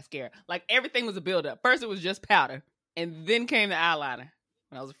and some mascara. Like everything was a build up. First it was just powder, and then came the eyeliner.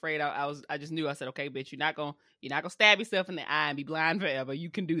 When I was afraid, I just knew. I said, okay, bitch, you're not gonna stab yourself in the eye and be blind forever. You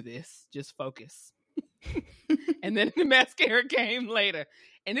can do this. Just focus. And then the mascara came later,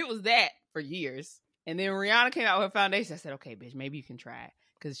 and it was that for years. And then Rihanna came out with her foundation. I said, okay, bitch, maybe you can try it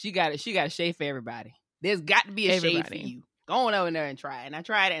because she got a shade for everybody. There's got to be a shade for you. Go on over there and try it. And I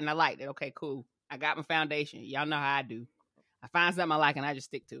tried it, and I liked it. Okay, cool. I got my foundation. Y'all know how I do. I find something I like, and I just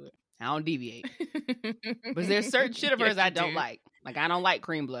stick to it. I don't deviate. But there's certain shit of hers I don't like. Like, I don't like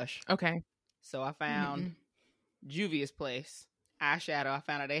cream blush. Okay. So I found Juvia's Place eyeshadow. I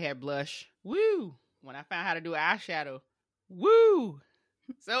found out they had blush. Woo! When I found how to do eyeshadow, woo!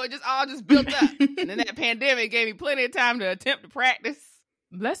 So it all built up. And then that pandemic gave me plenty of time to attempt to practice.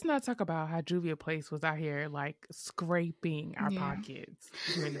 Let's not talk about how Juvia Place was out here like scraping our pockets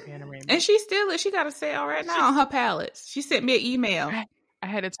during the panorama. And she still is. She got a sale right now on her palettes. She sent me an email. I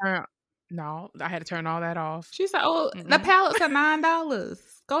had to turn all that off. She's like, oh, the palettes are $9.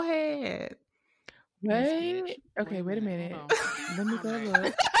 Go ahead. Wait. Okay, wait a minute. Let me go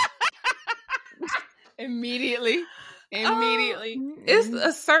look. Immediately. It's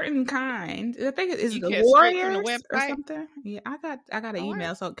a certain kind. I think it's the Warriors or something. Yeah, I got an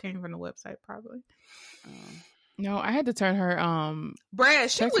email, so it came from the website probably. No, I had to turn her Brad,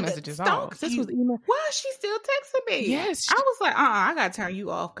 text messages off. This was email. Why is she still texting me? Yes, I was like, I gotta turn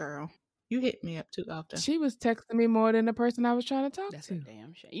you off, girl. You hit me up too often. She was texting me more than the person I was trying to talk to. That's a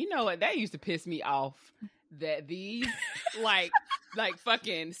damn shame. You know what? That used to piss me off. That these like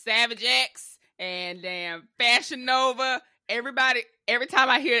fucking Savage X and damn Fashion Nova, everybody, every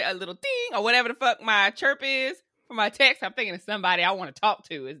time I hear a little ding or whatever the fuck my chirp is for my text, I'm thinking of somebody I want to talk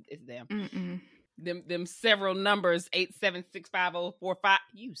to. It's them. Them several numbers, 8765045.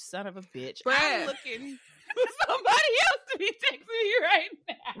 You son of a bitch. Brad. I'm looking for somebody else to be texting me right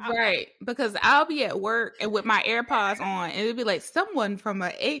now. Right, because I'll be at work and with my AirPods on, and it'll be like someone from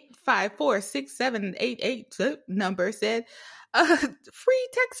a 854-6788 number said, "Free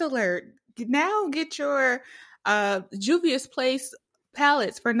text alert! Now get your Juvia's Place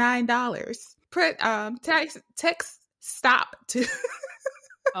pallets for $9. Put text stop to." And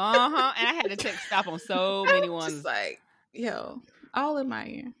I had to text stop on so many ones. Just like, yo, all in my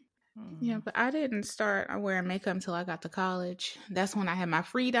ear. Yeah, but I didn't start wearing makeup until I got to college. That's when I had my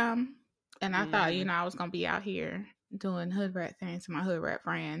freedom. And I thought, I was going to be out here doing hood rat things to my hood rat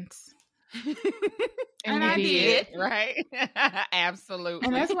friends. And I did. Right? Absolutely.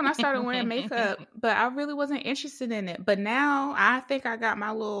 And that's when I started wearing makeup. But I really wasn't interested in it. But now I think I got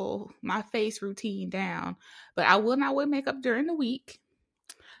my face routine down. But I will not wear makeup during the week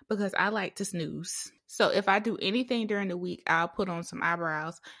because I like to snooze. So if I do anything during the week, I'll put on some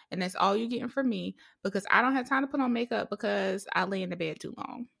eyebrows. And that's all you're getting from me because I don't have time to put on makeup because I lay in the bed too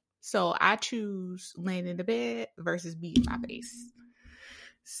long. So I choose laying in the bed versus beating my face.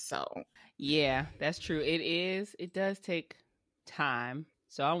 So. Yeah, that's true. It does take time.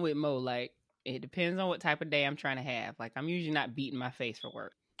 So I'm with Mo. Like, it depends on what type of day I'm trying to have. Like, I'm usually not beating my face for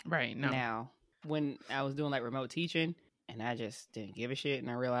work. Right. No. Now, when I was doing like remote teaching, and I just didn't give a shit. And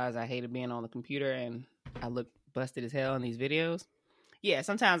I realized I hated being on the computer and I looked busted as hell in these videos. Yeah,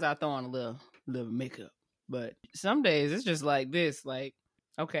 sometimes I throw on a little makeup. But some days it's just like this. Like,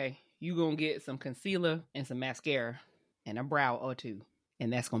 okay, you going to get some concealer and some mascara and a brow or two.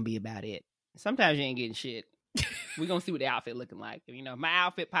 And that's going to be about it. Sometimes you ain't getting shit. We're going to see what the outfit looking like. If my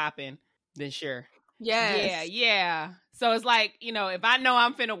outfit popping, then sure. Yes. Yeah. So it's like, if I know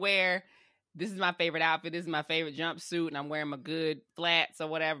I'm finna wear... This is my favorite outfit. This is my favorite jumpsuit. And I'm wearing my good flats or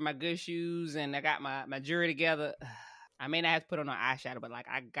whatever, my good shoes. And I got my jewelry together. I may not have to put on an eyeshadow, but like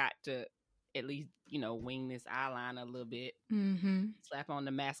I got to at least, wing this eyeliner a little bit. Mm-hmm. Slap on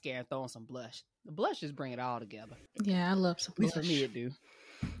the mascara and throw on some blush. The blush just bring it all together. Yeah, I love some blush. At least for me it do.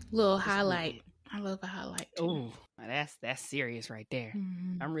 Little highlight. I love a highlight too. Oh, that's serious right there.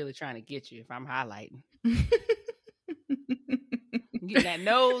 Mm-hmm. I'm really trying to get you if I'm highlighting. Get that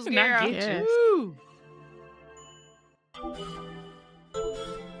nose, girl. Yes. Woo.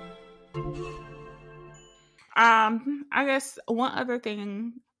 I guess one other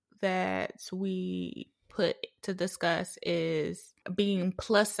thing that we put to discuss is being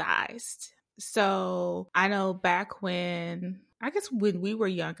plus sized. So I know back when we were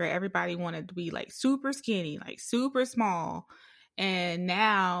younger, everybody wanted to be like super skinny, like super small. And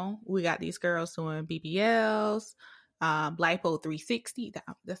now we got these girls doing BBLs, lipo 360. I think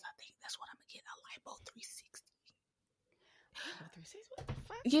that's what I'm gonna get, a lipo 360. What the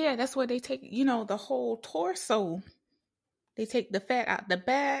fuck? Yeah, that's where they take, the whole torso. They take the fat out the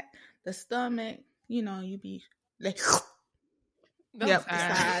back, the stomach. You be like, yep, the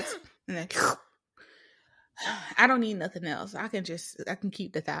sides, and then I don't need nothing else. I can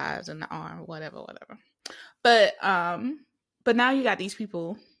keep the thighs and the arm, whatever. But now you got these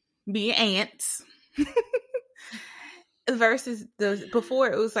people being ants. Versus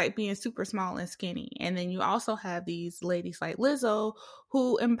before it was like being super small and skinny. And then you also have these ladies like Lizzo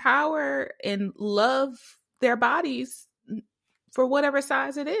who empower and love their bodies for whatever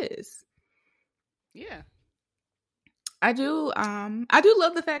size it is. Yeah. I do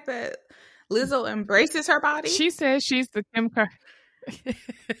love the fact that Lizzo embraces her body. She says she's the Kim Kardashian.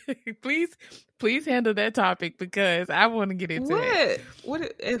 Please handle that topic because I want to get into that. I'm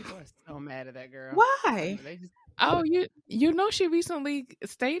so mad at that girl. Why? Oh, she recently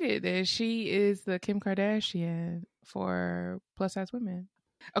stated that she is the Kim Kardashian for plus size women.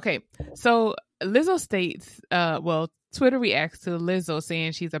 Okay, so Lizzo states, Twitter reacts to Lizzo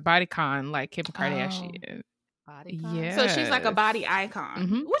saying she's a bodycon like Kim Kardashian. Bodycon? Yeah. So she's like a body icon,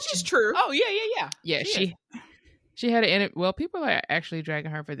 mm-hmm. which is true. Oh, yeah. Yeah, she had an people are actually dragging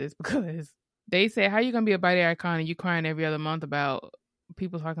her for this because they say, how you going to be a body icon and you crying every other month about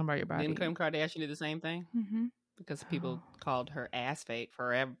people talking about your body? Didn't Kim Kardashian do the same thing? Mm-hmm. Because people called her ass fake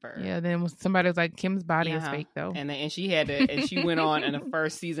forever. Yeah, then somebody was like, Kim's body is fake though. And she went on in the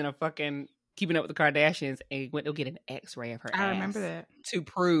first season of fucking Keeping Up with the Kardashians and went to get an x-ray of her ass. I remember that. To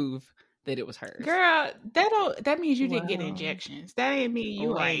prove that it was hers. Girl, that means you didn't get injections. That ain't mean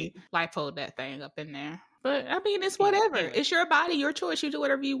you ain't lipoed that thing up in there. But I mean, it's whatever. It's your body, your choice. You do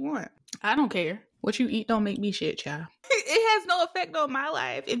whatever you want. I don't care. What you eat don't make me shit, child. It has no effect on my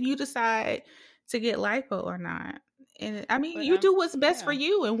life if you decide to get lipo or not. And I mean, you do what's best for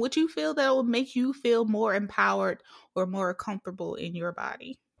you and what you feel that will make you feel more empowered or more comfortable in your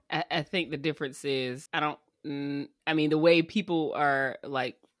body. I think the difference is the way people are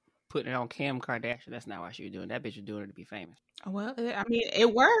like putting it on Kim Kardashian. That's not why she was doing it. That bitch was doing it to be famous. Well, I mean,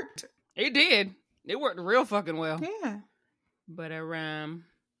 it worked. It did. It worked real fucking well. Yeah. But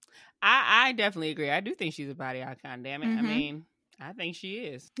I definitely agree. I do think she's a body icon. Damn it. I mean, I think she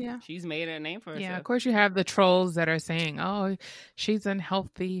is. Yeah. She's made a name for herself. Yeah, of course you have the trolls that are saying, "Oh, she's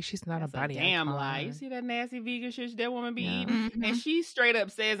unhealthy. She's not That's a body damn icon." lie. You see that nasty vegan shit that woman be Yeah. eating? And she straight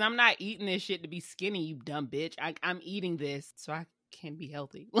up says, "I'm not eating this shit to be skinny, you dumb bitch. I'm eating this so I can be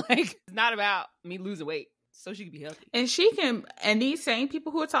healthy." Like, it's not about me losing weight so she can be healthy. And she can, and these same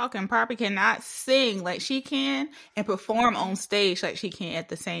people who are talking probably cannot sing like she can and perform on stage like she can at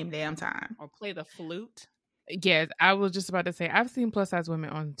the same damn time. Or play the flute. Yes, I was just about to say, I've seen plus size women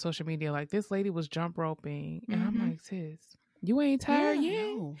on social media. Like, this lady was jump roping, and I'm like, sis, you ain't tired yet?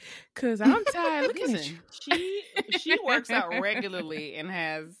 No. Because I'm tired. Look at you. Listen, she works out regularly and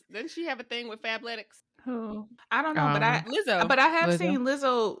doesn't she have a thing with Fabletics? Oh, I don't know, but I have Lizzo. seen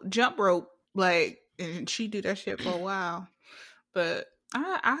Lizzo jump rope, like, and she do that shit for a while. But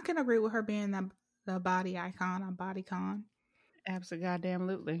I can agree with her being the body icon, a body con.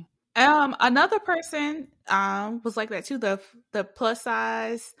 Absolutely. Another person was like that too. The plus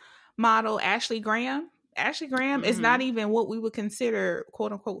size model Ashley Graham. Ashley Graham is not even what we would consider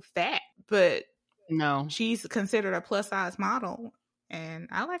quote unquote fat, but no, she's considered a plus size model, and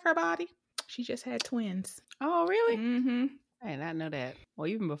I like her body. She just had twins. Oh, really? Mm-hmm. I did not know that. Well,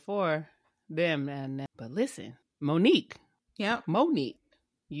 even before them, but listen, Monique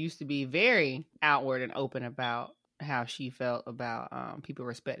used to be very outward and open about how she felt about people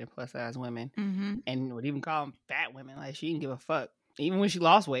respecting plus size women, and would even call them fat women. Like, she didn't give a fuck. Even when she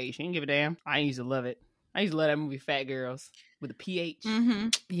lost weight, she didn't give a damn. I used to love it. I used to love that movie Fat Girls with a PH.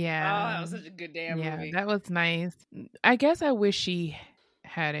 Yeah. Oh, that was such a good damn movie. That was nice. I guess I wish she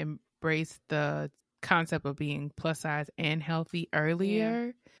had embraced the concept of being plus size and healthy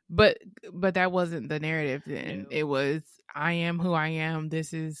earlier. But that wasn't the narrative then. It was, I am who I am.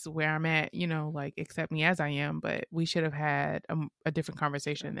 This is where I'm at, like, accept me as I am. But we should have had a different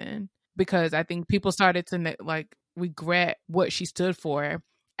conversation then. Because I think people started to, like, regret what she stood for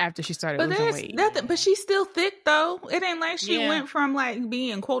after she started losing weight. But she's still thick, though. It ain't like she went from, like,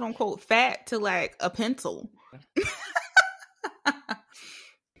 being quote unquote fat to, like, a pencil.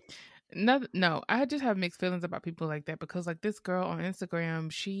 No, I just have mixed feelings about people like that, because, like, this girl on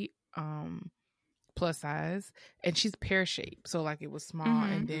Instagram, she plus size, and she's pear shaped, so, like, it was small,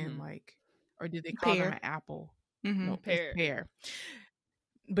 and then like, or did they call them an apple? No, pear.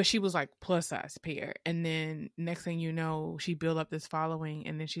 But she was like plus size pear, and then next thing you know, she built up this following,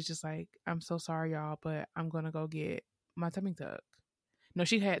 and then she's just like, "I'm so sorry, y'all, but I'm gonna go get my tummy tuck." No,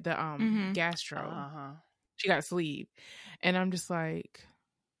 she had the gastro. She got a sleeve, and I'm just like,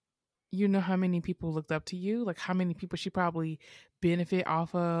 you know how many people looked up to you? Like, how many people she probably benefit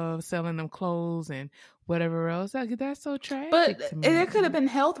off of selling them clothes and whatever else? Like, that's so tragic. But there could have been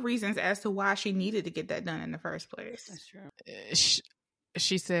health reasons as to why she needed to get that done in the first place. That's true.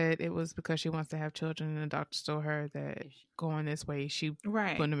 She said it was because she wants to have children, and the doctor told her that going this way, she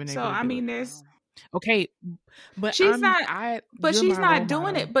wouldn't have been able to do it. I mean, there's... Okay, but she's not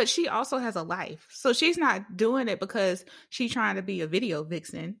doing it, but she also has a life. So she's not doing it because she's trying to be a video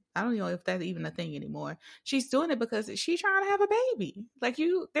vixen. I don't know if that's even a thing anymore. She's doing it because she's trying to have a baby. Like,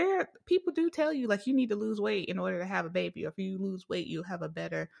 people do tell you, like, you need to lose weight in order to have a baby. Or if you lose weight, you'll have a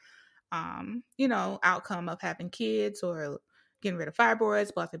better, outcome of having kids or getting rid of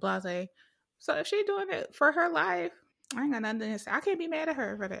fibroids, blase. So if she's doing it for her life, I ain't got nothing to say. I can't be mad at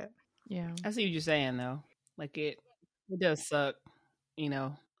her for that. Yeah, I see what you're saying, though. Like, it does suck,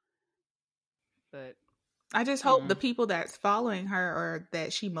 but I just hope the people that's following her or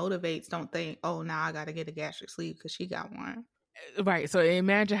that she motivates don't think, oh, now I got to get a gastric sleeve because she got one. Right. So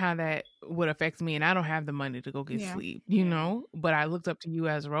imagine how that would affect me, and I don't have the money to go get sleep, but I looked up to you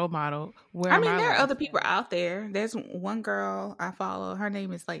as a role model. There are other people out there. There's one girl I follow. Her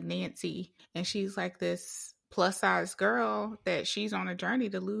name is like Nancy, and she's like this plus size girl that she's on a journey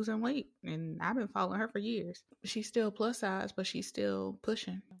to losing weight, and I've been following her for years. She's still plus size, but she's still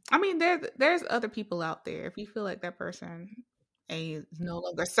pushing. I mean, there's other people out there. If you feel like that person is no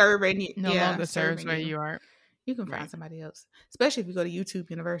longer serving you, longer serves where you are, you can find somebody else, especially if you go to YouTube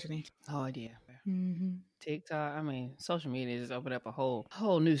University. Oh yeah. TikTok. I mean, social media just opened up a whole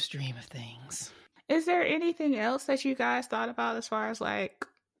new stream of things. Is there anything else that you guys thought about as far as, like,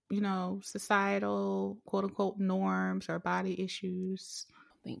 societal quote unquote norms or body issues?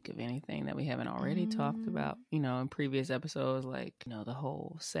 Think of anything that we haven't already talked about, in previous episodes, like, the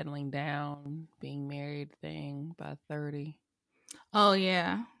whole settling down, being married thing by 30. Oh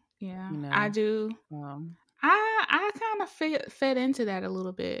yeah. I do. I kind of fed into that a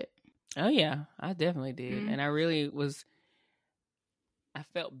little bit. Oh yeah, I definitely did. Mm-hmm. And I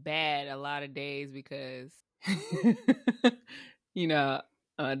felt bad a lot of days because, Dad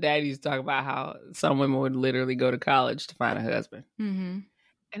used to talk about how some women would literally go to college to find a husband. Mm-hmm.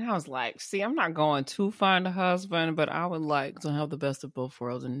 And I was like, see, I'm not going to find a husband, but I would like to have the best of both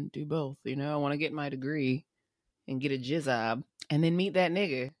worlds and do both. I want to get my degree and get a job and then meet that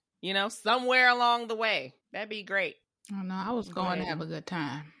nigga, somewhere along the way. That'd be great. Oh no, I was going to have a good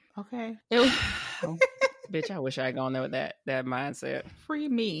time. Okay. It was bitch, I wish I had gone there with that mindset. Free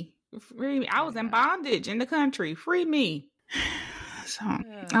me. I was in bondage in the country. Free me. So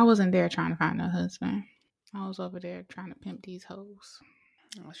I wasn't there trying to find a husband. I was over there trying to pimp these hoes.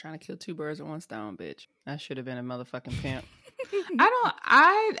 I was trying to kill two birds with one stone, bitch. I should have been a motherfucking pimp.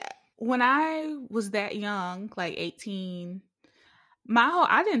 When I was that young, like 18,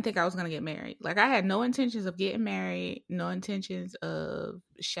 I didn't think I was going to get married. Like, I had no intentions of getting married, no intentions of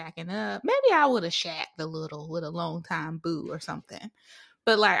shacking up. Maybe I would have shacked a little with a long time boo or something.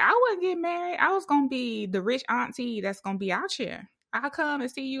 But, like, I wouldn't get married. I was going to be the rich auntie that's going to be out here. I'll come and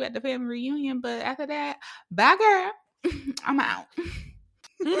see you at the family reunion, but after that, bye, girl. I'm out.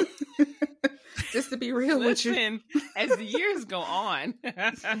 Just to be real with you. As the years go on.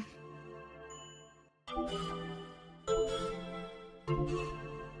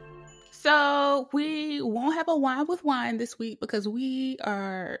 So we won't have a wine with wine this week because we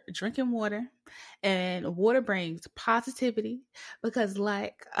are drinking water, and water brings positivity. Because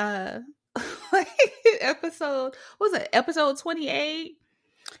episode 28,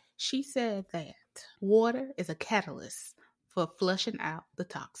 she said that water is a catalyst for flushing out the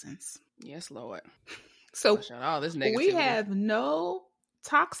toxins. Yes, Lord. So flush out all this negativity. We have no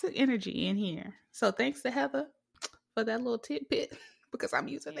toxic energy in here. So thanks to Heather for that little tidbit, because I'm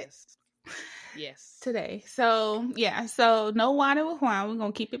using it. Yes. Today. So yeah, so no wine with wine. We're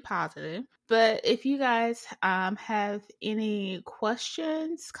gonna keep it positive. But if you guys have any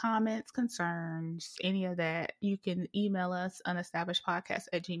questions, comments, concerns, any of that, you can email us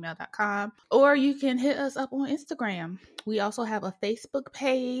unestablishedpodcast@gmail.com, or you can hit us up on Instagram. We also have a Facebook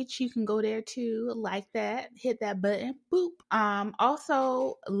page. You can go there too, like that, hit that button, boop.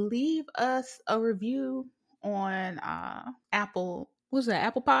 Also leave us a review on Apple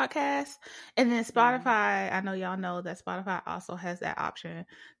Podcast, and then Spotify. I know y'all know that Spotify also has that option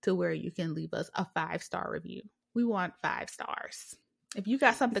to where you can leave us a 5-star review. We want 5 stars. If you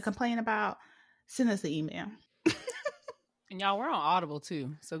got something to complain about, send us an email. And y'all, we're on Audible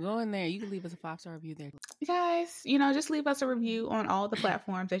too, so go in there. You can leave us a 5-star review there, guys. Just leave us a review on all the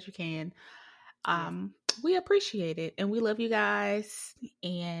platforms that you can. We appreciate it, and we love you guys.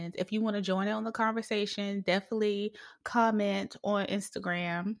 And if you want to join in on the conversation, definitely comment on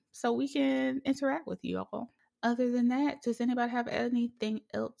Instagram so we can interact with you all. Other than that, does anybody have anything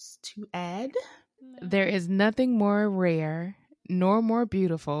else to add? There is nothing more rare nor more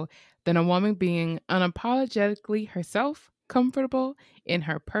beautiful than a woman being unapologetically herself, comfortable in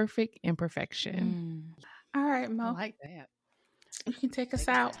her perfect imperfection. All right, Mo. I like that. You can take us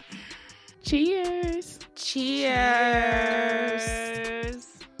out. Cheers. Cheers.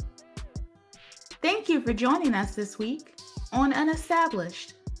 Thank you for joining us this week on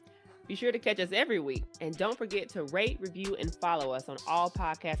Unestablished. Be sure to catch us every week, and don't forget to rate, review, and follow us on all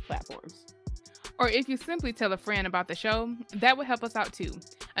podcast platforms. Or if you simply tell a friend about the show, that would help us out too.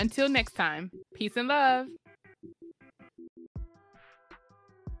 Until next time, peace and love.